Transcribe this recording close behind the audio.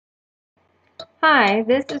Hi,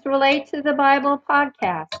 this is Relate to the Bible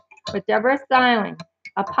podcast with Deborah Styling,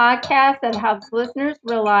 a podcast that helps listeners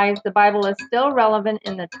realize the Bible is still relevant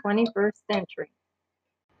in the 21st century.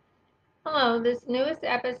 Hello, this newest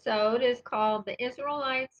episode is called The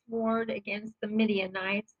Israelites Warred Against the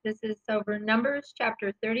Midianites. This is over Numbers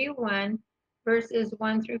chapter 31, verses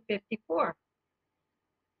 1 through 54.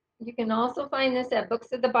 You can also find this at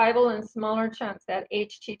Books of the Bible in smaller chunks at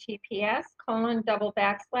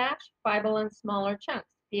https://Bible in smaller chunks,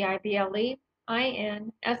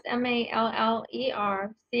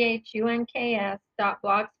 BIBLEINSMALLERCHUNKS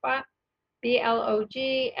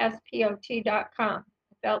blogspot.com.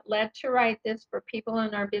 I felt led to write this for people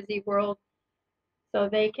in our busy world so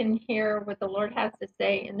they can hear what the Lord has to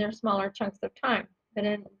say in their smaller chunks of time. But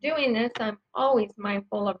in doing this, I'm always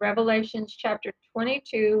mindful of Revelations chapter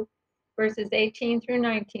 22, verses 18 through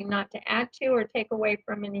 19, not to add to or take away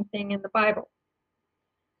from anything in the Bible.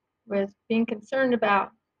 With being concerned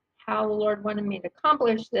about how the Lord wanted me to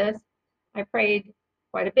accomplish this, I prayed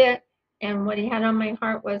quite a bit, and what He had on my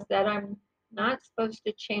heart was that I'm not supposed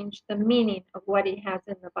to change the meaning of what He has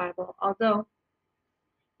in the Bible, although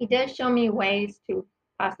He does show me ways to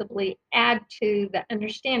possibly add to the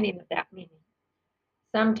understanding of that meaning.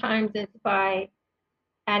 Sometimes it's by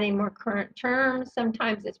adding more current terms.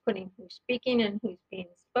 Sometimes it's putting who's speaking and who's being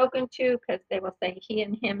spoken to, because they will say he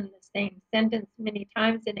and him in the same sentence many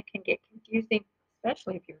times, and it can get confusing,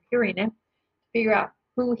 especially if you're hearing it, to figure out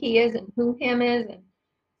who he is and who him is. And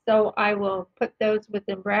so I will put those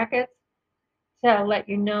within brackets to let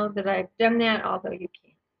you know that I've done that, although you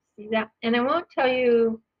can't see that. And I won't tell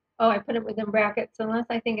you, oh, I put it within brackets, unless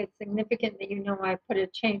I think it's significant that you know I put a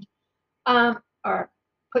change. Or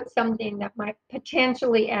put something that might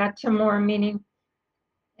potentially add to more meaning.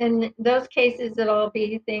 In those cases, it'll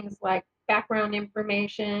be things like background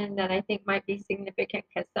information that I think might be significant,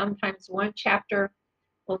 because sometimes one chapter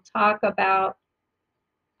will talk about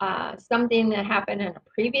something that happened in a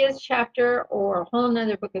previous chapter or a whole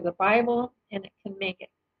nother book of the Bible, and it can make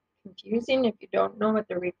it confusing if you don't know what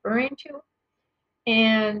they're referring to.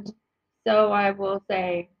 And so I will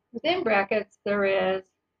say within brackets there is,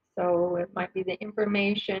 so it might be the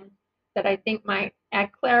information that I think might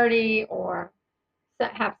add clarity or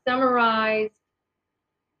have summarized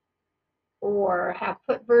or have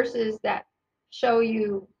put verses that show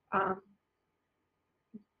you,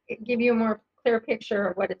 give you a more clear picture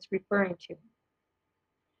of what it's referring to.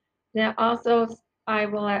 Now also I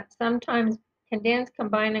will sometimes condense,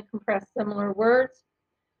 combine, and compress similar words.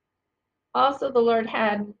 Also, the Lord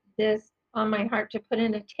had this on my heart to put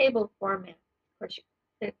in a table format. Of course,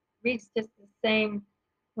 it reads just the same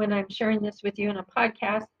when I'm sharing this with you in a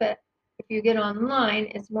podcast, but if you get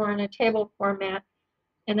online, it's more in a table format,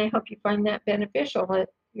 and I hope you find that beneficial if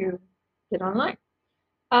you get online.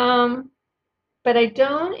 But I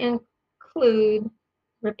don't include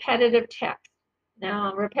repetitive text.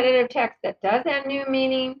 Now, repetitive text that does have new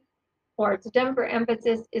meaning or it's done for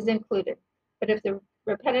emphasis is included. But if the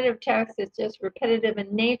repetitive text is just repetitive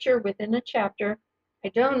in nature within a chapter, I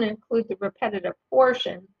don't include the repetitive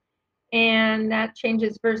portion, and that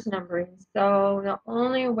changes verse numbering. So the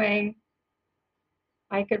only way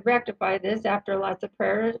I could rectify this after lots of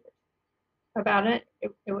prayers about it,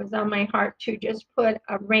 it was on my heart to just put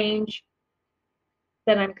a range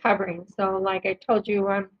that I'm covering. So like I told you,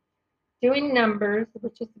 I'm doing Numbers,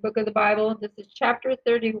 which is the book of the Bible. This is chapter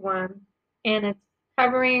 31, and it's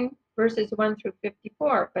covering verses 1 through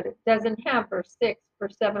 54, but it doesn't have verse 6,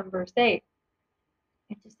 verse 7, verse 8.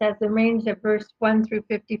 It just has the range of verse 1 through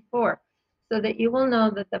 54, so that you will know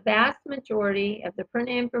that the vast majority of the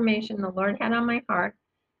printed information the Lord had on my heart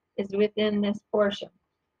is within this portion.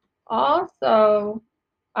 Also,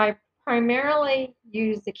 I primarily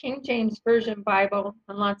use the King James Version Bible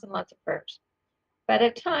and lots of prayers. But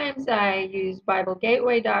at times I use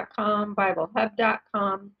BibleGateway.com,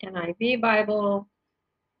 BibleHub.com, NIV Bible,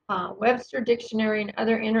 Webster Dictionary, and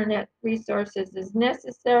other internet resources as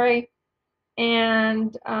necessary.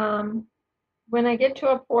 And when I get to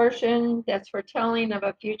a portion that's foretelling of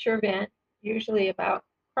a future event, usually about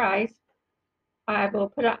Christ, I will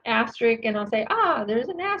put an asterisk and I'll say, there's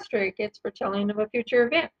an asterisk. It's foretelling of a future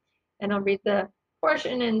event. And I'll read the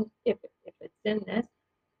portion, and if it's in this,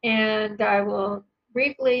 and I will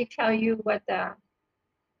briefly tell you what an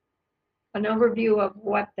overview of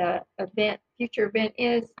what the future event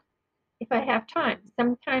is, if I have time.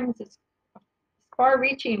 Sometimes it's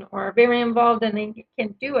far-reaching or very involved, and I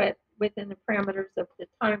can do it within the parameters of the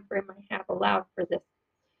time frame I have allowed for this.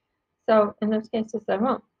 So in those cases, I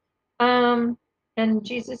won't. And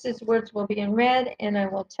Jesus's words will be in red, and I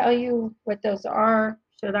will tell you what those are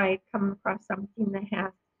should I come across something that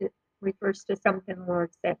has it refers refers to something the Lord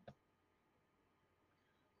said.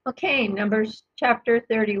 Okay, Numbers chapter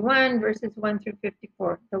 31, verses 1 through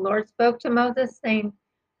 54. The Lord spoke to Moses, saying,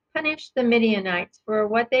 Punish the Midianites for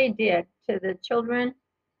what they did to the children,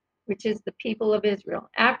 which is the people of Israel.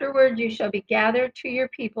 Afterward you shall be gathered to your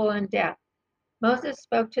people in death. Moses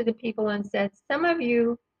spoke to the people and said, Some of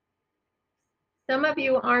you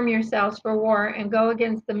arm yourselves for war and go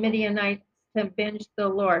against the Midianites to avenge the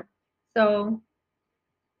Lord. So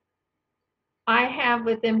I have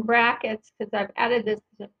within brackets, because I've added this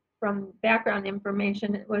from background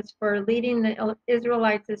information, it was for leading the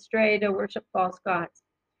Israelites astray to worship false gods.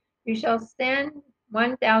 You shall send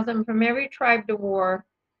 1,000 from every tribe to war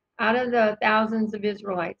out of the thousands of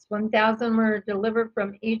Israelites. 1,000 were delivered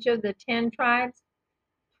from each of the 10 tribes,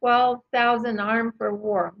 12,000 armed for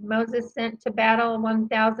war. Moses sent to battle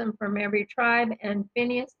 1,000 from every tribe, and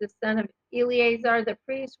Phinehas, the son of Eleazar the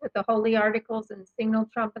priest, with the holy articles and signal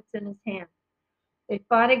trumpets in his hand. They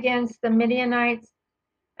fought against the Midianites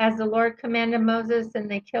as the Lord commanded Moses, and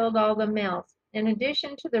they killed all the males. In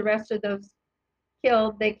addition to the rest of those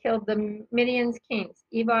killed, they killed the Midian's kings,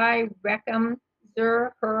 Evi, Rechem,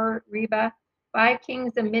 Zur, Hur, Reba, 5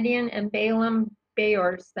 kings of Midian, and Balaam,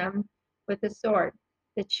 Beor's son, with the sword.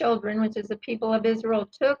 The children, which is the people of Israel,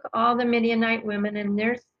 took all the Midianite women and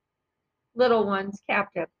their little ones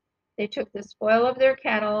captive. They took the spoil of their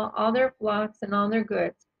cattle, all their flocks, and all their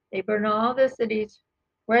goods. They burned all the cities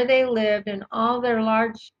where they lived and all their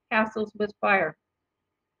large castles with fire.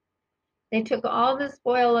 They took all the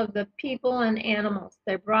spoil of the people and animals.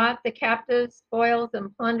 They brought the captive spoils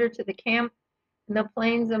and plunder to the camp in the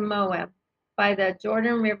plains of Moab by the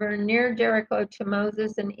Jordan River near Jericho to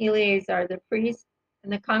Moses and Eleazar the priest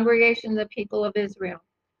and the congregation of the people of Israel.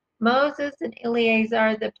 Moses and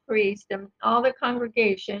Eleazar the priest and all the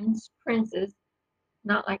congregation's princes,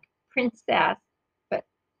 not like princess, but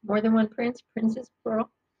more than one prince, princess plural,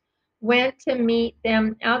 went to meet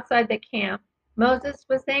them outside the camp. Moses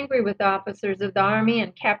was angry with the officers of the army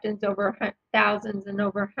and captains over thousands and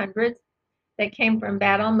over hundreds that came from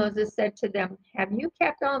battle. Moses said to them, Have you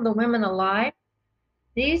kept all the women alive?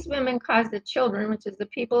 These women caused the children, which is the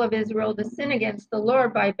people of Israel, to sin against the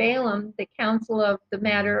Lord by Balaam, the counsel of the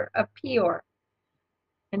matter of Peor.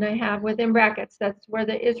 And I have within brackets, that's where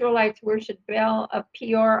the Israelites worshiped Baal of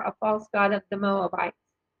Peor, a false god of the Moabites,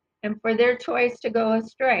 and for their choice to go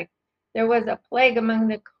astray. There was a plague among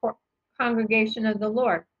the congregation of the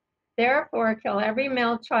Lord. Therefore, kill every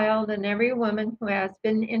male child and every woman who has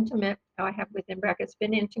been intimate, I have within brackets,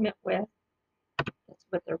 been intimate with, that's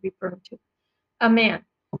what they're referring to, a man.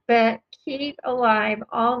 But keep alive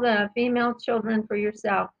all the female children for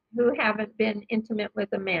yourself who haven't been intimate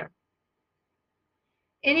with a man.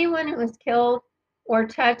 Anyone who is killed or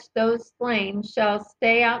touched those slain shall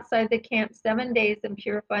stay outside the camp 7 days and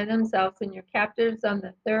purify themselves and your captives on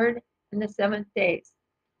the 3rd and the 7th days.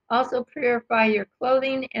 Also purify your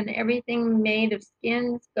clothing and everything made of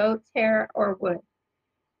skins, goat's hair, or wood.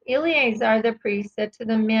 Eleazar the priest said to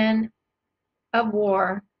the men of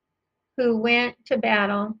war who went to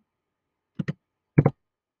battle,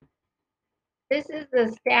 This is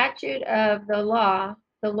the statute of the law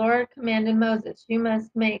the Lord commanded Moses. You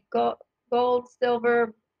must make gold,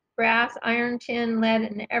 silver, brass, iron, tin, lead,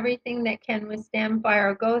 and everything that can withstand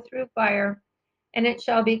fire go through fire, and it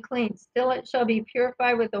shall be clean. Still it shall be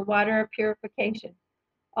purified with the water of purification.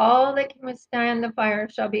 All that can withstand the fire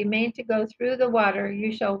shall be made to go through the water.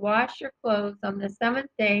 You shall wash your clothes on the 7th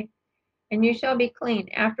day, and you shall be clean.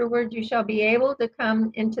 Afterward you shall be able to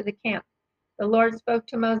come into the camp. The Lord spoke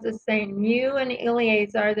to Moses, saying, You and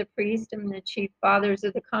Eleazar the priest and the chief fathers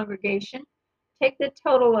of the congregation take the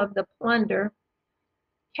total of the plunder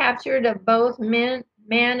captured of both man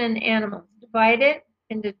and animals. Divide it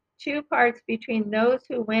into 2 parts between those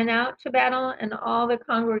who went out to battle and all the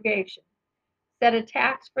congregation. Set a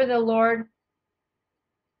tax for the Lord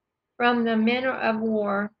from the men of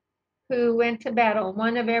war who went to battle,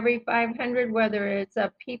 one of every 500, whether it's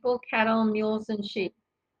of people, cattle, mules, and sheep.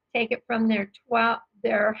 Take it from their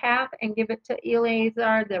half and give it to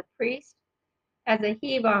Eleazar the priest as a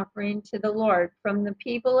heave offering to the Lord. From the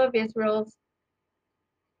people of Israel's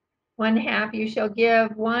 1/2 you shall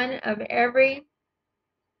give one of every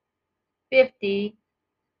 50,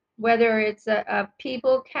 whether it's of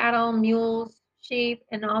people, cattle, mules, sheep,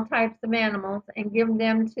 and all types of animals, and give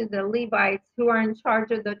them to the Levites who are in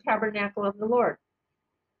charge of the tabernacle of the Lord.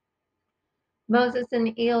 Moses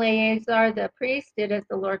and Eleazar the priest did as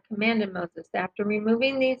the Lord commanded Moses. After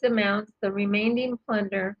removing these amounts, the remaining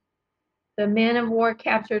plunder the men of war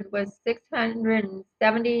captured was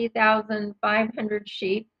 670,500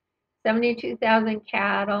 sheep, 72,000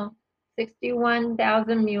 cattle,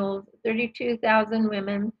 61,000 mules, 32,000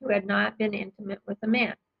 women who had not been intimate with a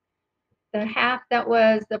man. The half that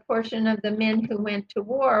was the portion of the men who went to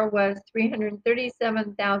war was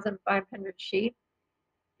 337,500 sheep,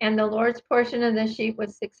 and the Lord's portion of the sheep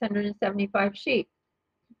was 675 sheep.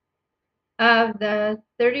 Of the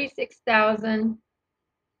 36,000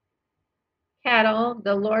 cattle,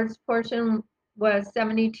 the Lord's portion was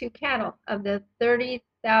 72 cattle. Of the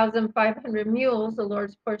 30,500 mules, the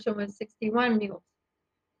Lord's portion was 61 mules.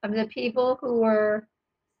 Of the people who were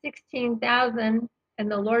 16,000, and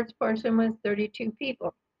the Lord's portion was 32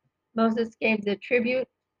 people. Moses gave the tribute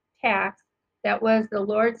tax that was the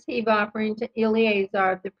Lord's heave offering to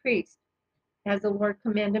Eleazar the priest, as the Lord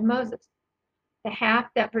commanded Moses. The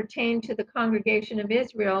half that pertained to the congregation of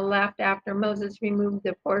Israel left after Moses removed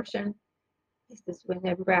the portion. This is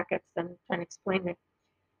in brackets, I'm trying to explain it.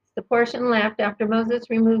 The portion left after Moses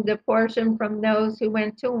removed the portion from those who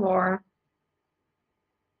went to war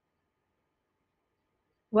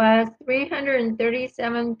was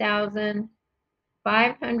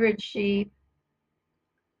 337,500 sheep,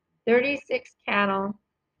 36 cattle,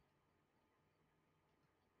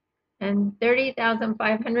 and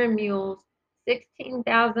 30,500 mules,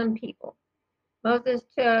 16,000 people. Moses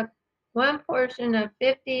took one portion of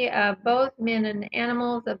 50 of both men and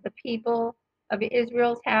animals of the people of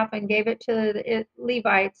Israel's half and gave it to the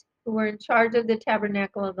Levites who were in charge of the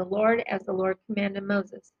tabernacle of the Lord, as the Lord commanded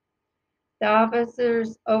Moses. The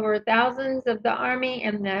officers over thousands of the army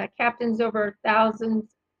and the captains over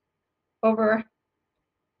thousands, the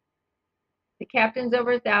captains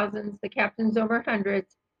over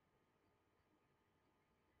hundreds,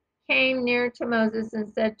 came near to Moses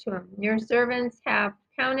and said to him, "Your servants have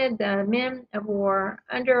counted the men of war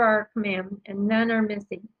under our command, and none are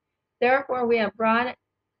missing. Therefore we have brought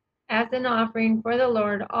as an offering for the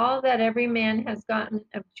Lord all that every man has gotten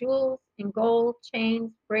of jewels and gold,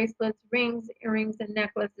 chains, bracelets, rings, earrings, and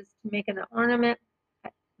necklaces to make atonement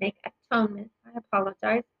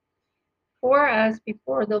for us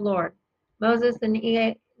before the Lord." Moses and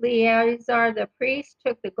Eleazar the priest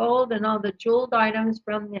took the gold and all the jeweled items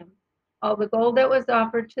from them. All the gold that was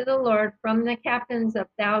offered to the Lord from the captains of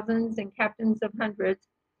thousands and captains of hundreds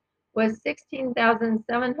was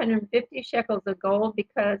 16,750 shekels of gold,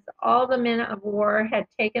 because all the men of war had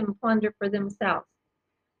taken plunder for themselves.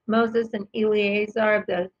 Moses and Eleazar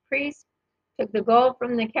the priest took the gold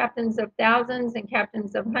from the captains of thousands and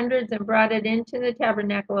captains of hundreds and brought it into the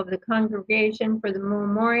tabernacle of the congregation for the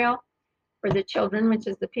memorial for the children, which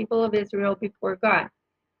is the people of Israel, before God.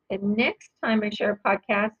 The next time I share a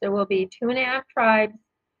podcast, there will be 2.5 tribes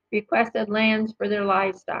requested lands for their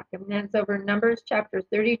livestock. And that's over Numbers chapter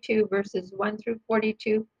 32, verses 1 through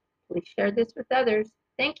 42. Please share this with others.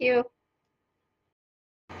 Thank you.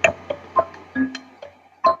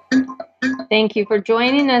 Thank you for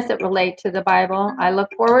joining us at Relate to the Bible. I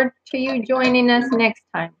look forward to you joining us next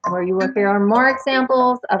time, where you will hear more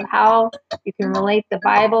examples of how you can relate the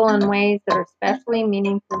Bible in ways that are especially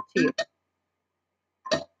meaningful to you.